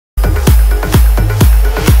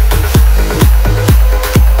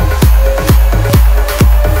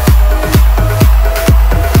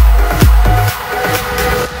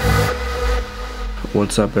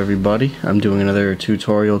What's up everybody? I'm doing another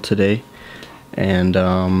tutorial today, and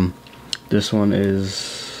this one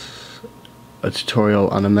is a tutorial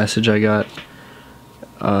on a message I got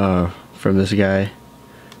from this guy,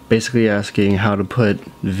 basically asking how to put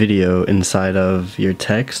video inside of your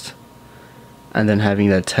text and then having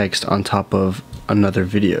that text on top of another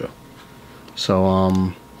video. So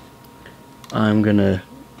I'm gonna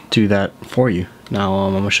do that for you. Now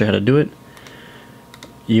I'm gonna show you how to do it.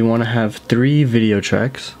 You want to have 3 video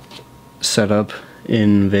tracks set up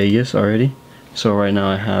in Vegas already. So right now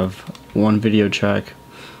I have one video track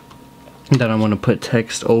that I'm going to put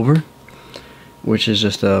text over, which is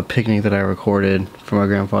just a picnic that I recorded for my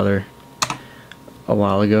grandfather a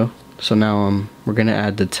while ago. So now we're going to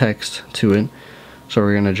add the text to it. So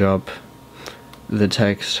we're going to drop the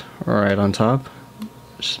text right on top.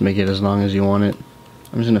 Just make it as long as you want it.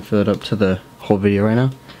 I'm just going to fill it up to the whole video right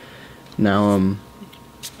now. Now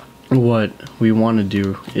what we want to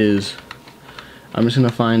do is, I'm just gonna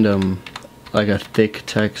find like a thick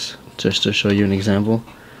text just to show you an example.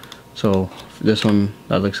 So for this one,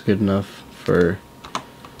 that looks good enough for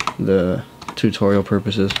the tutorial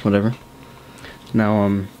purposes, whatever.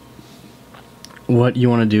 Now what you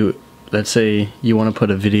want to do, let's say you want to put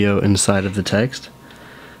a video inside of the text.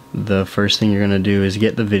 The first thing you're gonna do is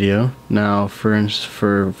get the video. Now for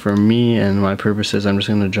me and my purposes, I'm just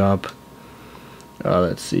gonna drop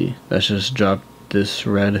let's see, let's just drop this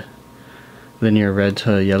linear red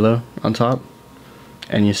to yellow on top,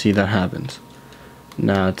 and you see that happens.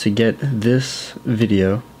 Now to get this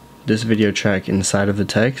video track inside of the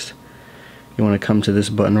text, you want to come to this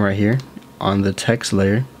button right here on the text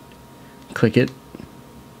layer, click it,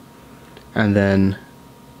 and then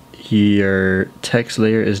your text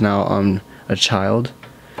layer is now on a child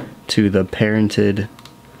to the parented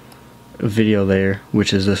video layer,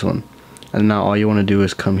 which is this one. And now all you want to do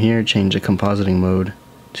is come here, change the compositing mode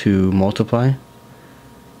to multiply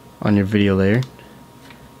on your video layer,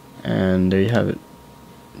 and there you have it.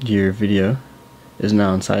 Your video is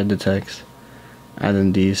now inside the text, and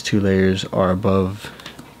then these 2 layers are above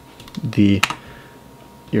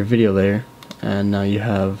your video layer, and now you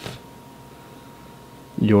have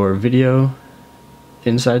your video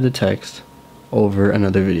inside the text over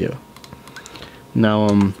another video.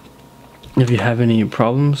 Now if you have any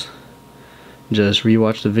problems, just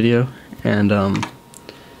rewatch the video, and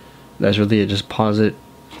that's really it. Just pause it,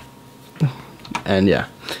 and yeah.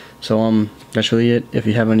 So that's really it. If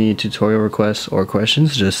you have any tutorial requests or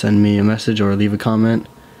questions, just send me a message or leave a comment,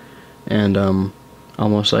 and I'll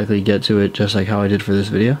most likely get to it just like how I did for this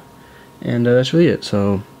video. And that's really it.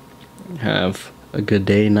 So have a good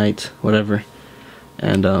day, night, whatever,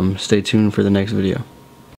 and stay tuned for the next video.